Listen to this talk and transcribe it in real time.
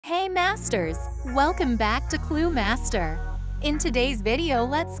Hey Masters! Welcome back to Clue Master. In today's video,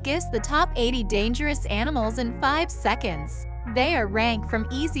 let's guess the top 80 dangerous animals in 5 seconds. They are ranked from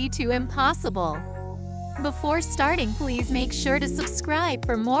easy to impossible. Before starting, please make sure to subscribe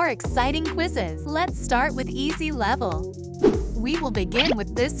for more exciting quizzes. Let's start with easy level. We will begin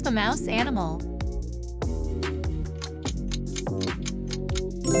with this famous animal.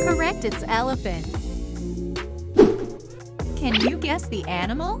 Correct, it's elephant. Can you guess the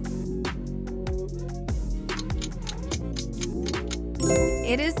animal?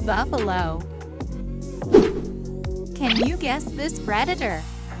 It is buffalo. Can you guess this predator?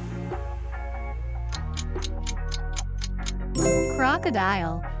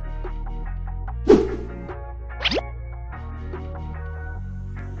 Crocodile.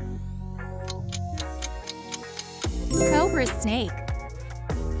 Cobra snake.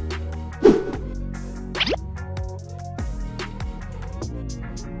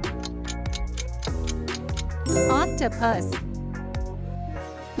 Octopus.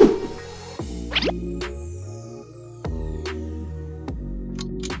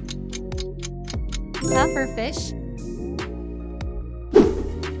 Pufferfish.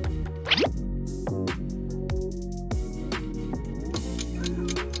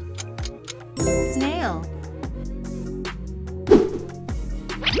 Snail.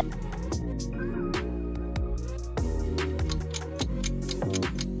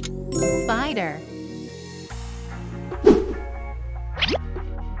 Spider.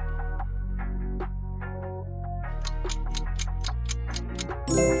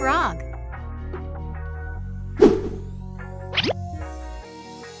 Frog.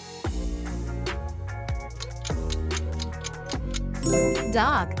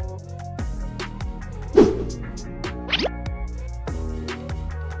 Dog.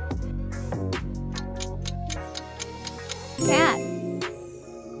 Cat.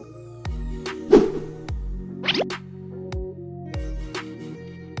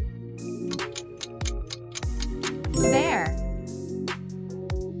 Bear.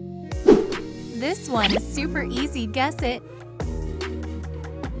 This one is super easy, guess it.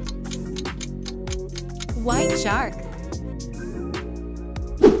 White shark.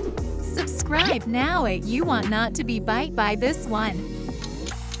 Subscribe now if you want not to be bite by this one.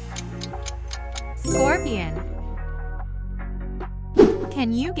 Scorpion.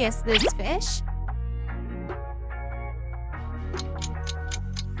 Can you guess this fish?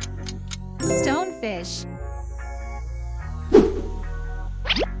 Stonefish.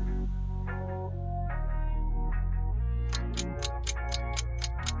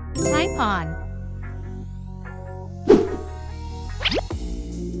 Typon.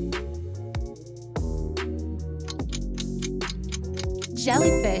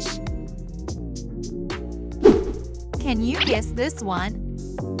 Jellyfish. Can you guess this one?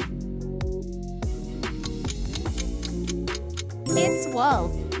 It's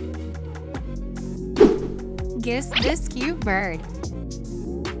wolf. Guess this cute bird.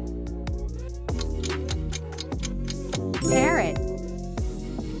 Parrot.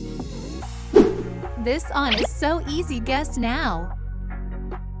 This one is so easy, guess now.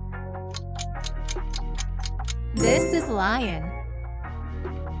 This is lion.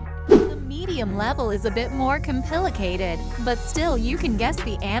 The medium level is a bit more complicated, but still you can guess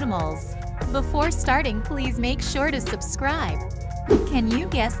the animals. Before starting, please make sure to subscribe. Can you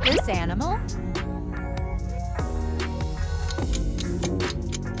guess this animal?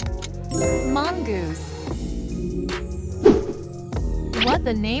 Mongoose. What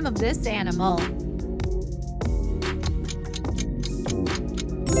the name of this animal?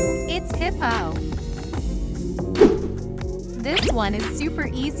 It's hippo. This one is super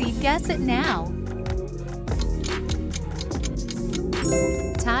easy, guess it now.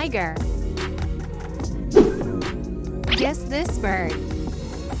 Tiger. Guess this bird.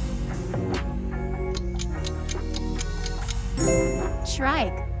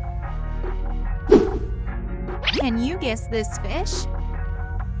 Shrike. Can you guess this fish?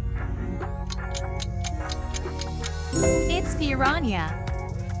 It's piranha.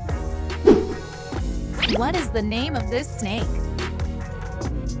 What is the name of this snake?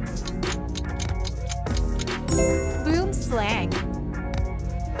 Boom slang.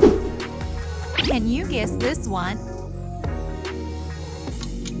 Can you guess this one?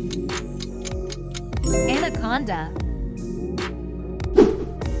 Anaconda.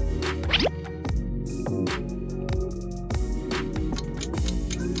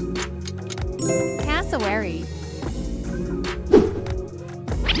 Cassowary.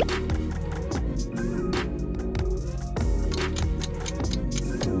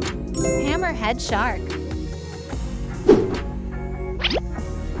 Hammerhead shark.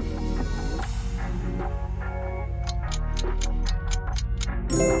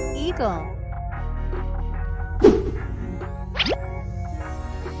 Eagle.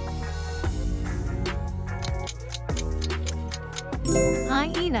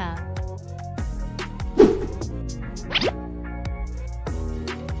 Hyena.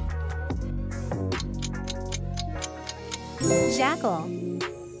 Jackal.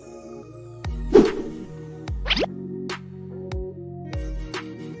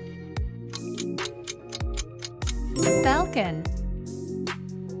 Falcon.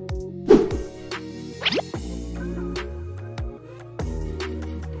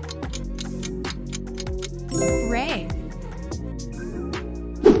 Ray.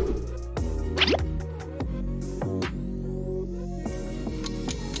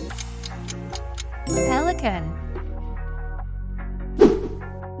 Pelican.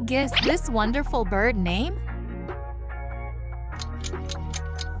 Guess this wonderful bird name?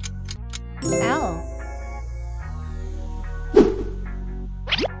 Owl.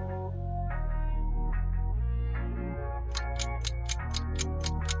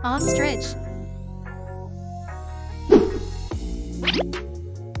 Ostrich.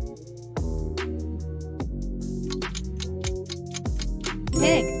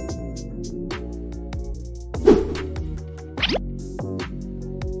 Pig.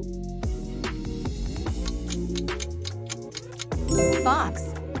 Fox.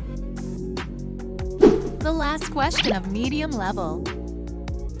 The last question of medium level.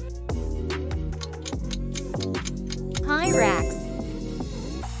 Hyrax.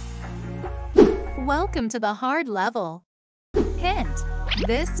 Welcome to the hard level. Hint: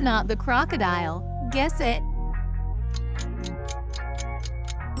 this not the crocodile. Guess it.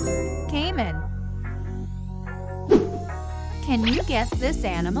 Cayman. Can you guess this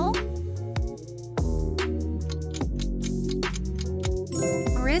animal?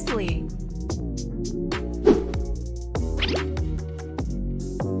 Grizzly.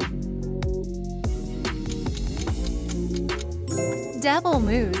 Devil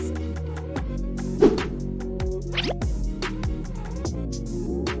moose.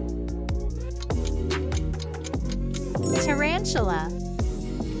 Tarantula.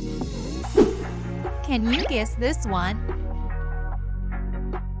 Can you guess this one?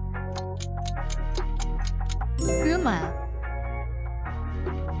 Puma.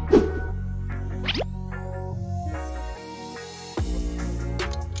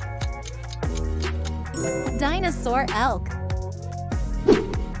 Dinosaur elk.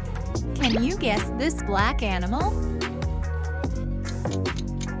 Can you guess this black animal?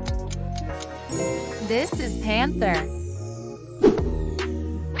 This is panther.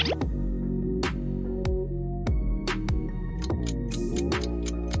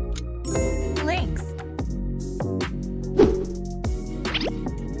 Lynx.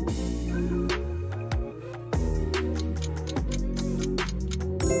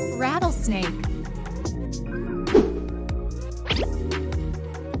 Rattlesnake.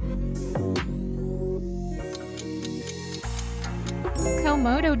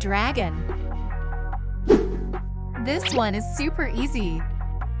 Komodo dragon. This one is super easy.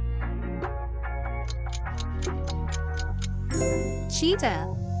 Cheetah.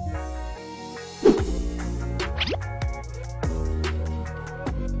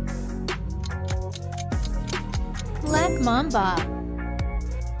 Black mamba.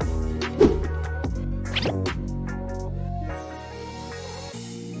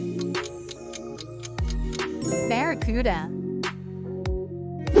 Barracuda.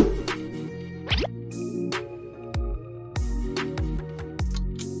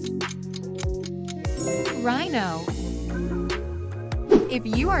 Rhino. If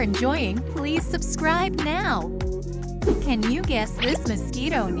you are enjoying, please subscribe now. Can you guess this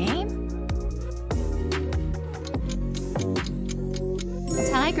mosquito name?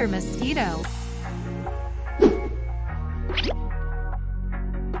 Tiger mosquito.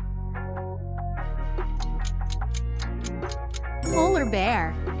 Polar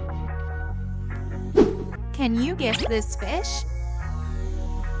bear. Can you guess this fish?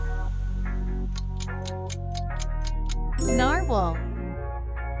 Narwhal.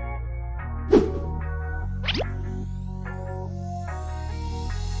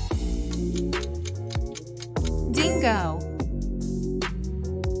 Dingo.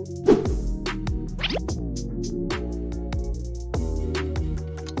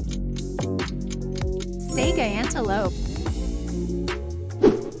 Sega antelope.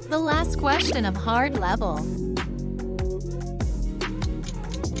 The last question of hard level.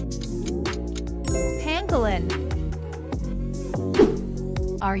 Pangolin.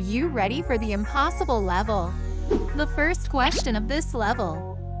 Are you ready for the impossible level? The first question of this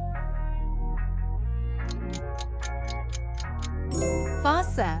level.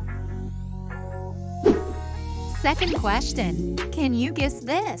 Fossa. Second question. Can you guess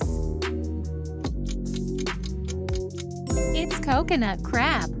this? It's coconut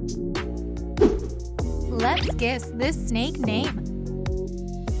crab. Let's guess this snake name.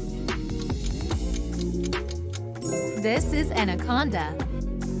 This is anaconda.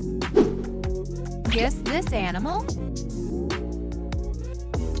 Guess this animal?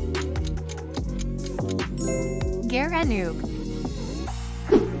 Garanuk.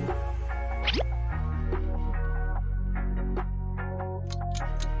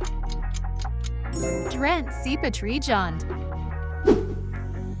 Drent Cipatrijond.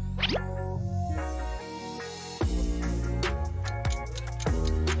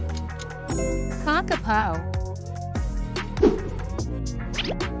 Kakapo.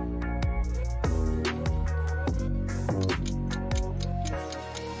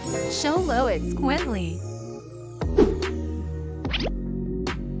 Sholoitz Quintley.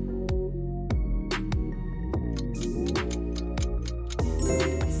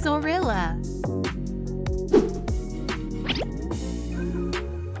 Sorilla.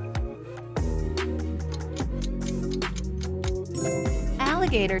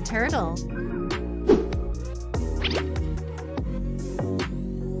 Alligator turtle.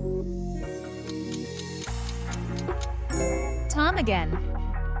 Ptarmigan.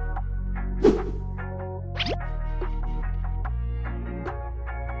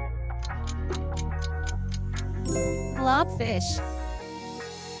 Blobfish.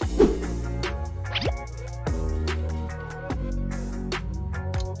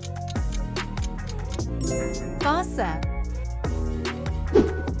 Fossa.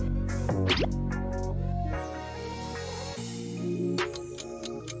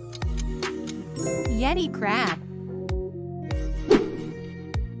 Yeti crab.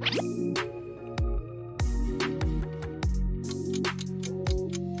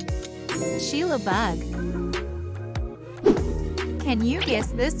 Sheila bug. Can you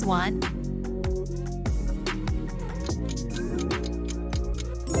guess this one?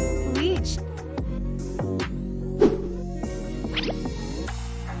 Leech.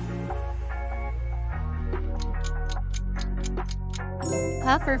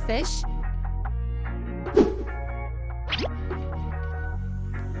 Pufferfish.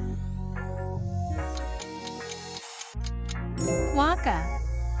 Quokka.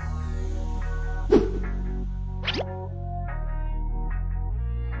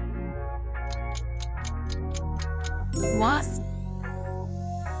 Wasp.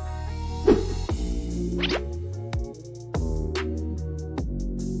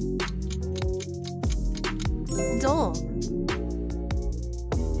 Dole.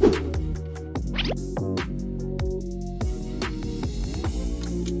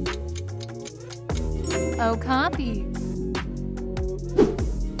 Okapi.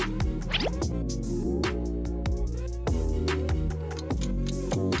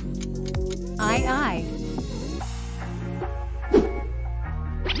 Aye.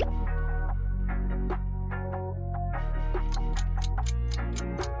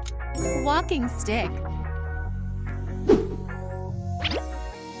 Walking stick.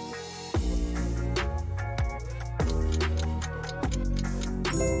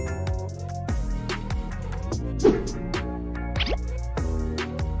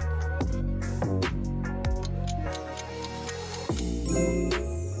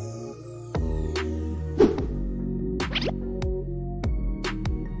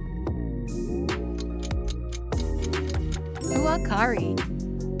 Uakari.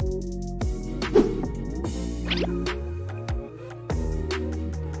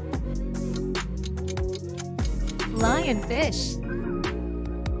 Lionfish.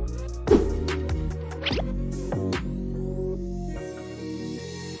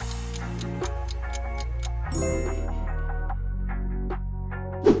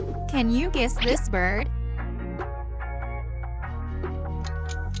 Can you guess this bird?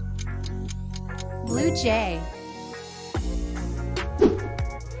 Blue jay.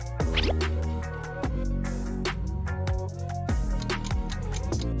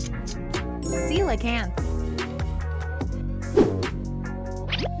 Coelacanth.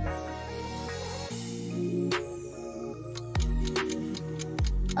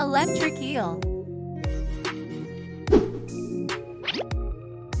 Electric eel.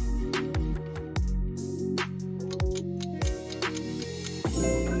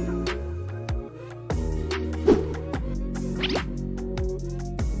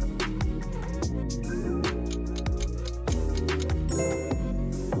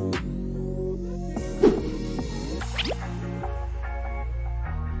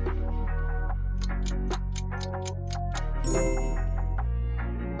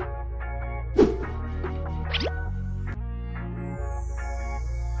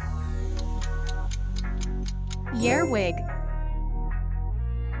 earwig.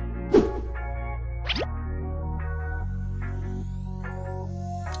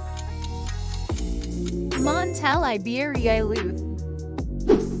 Montel Iberia Luth.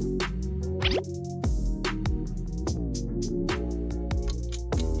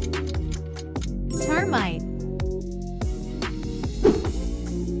 Termite.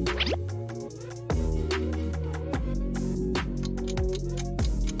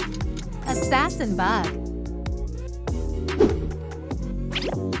 Assassin bug.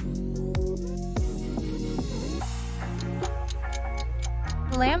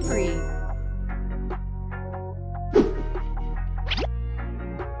 Lamprey.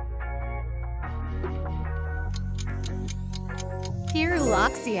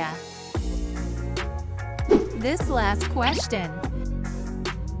 Piruloxia. This last question.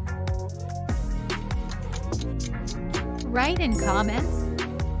 Write in comments.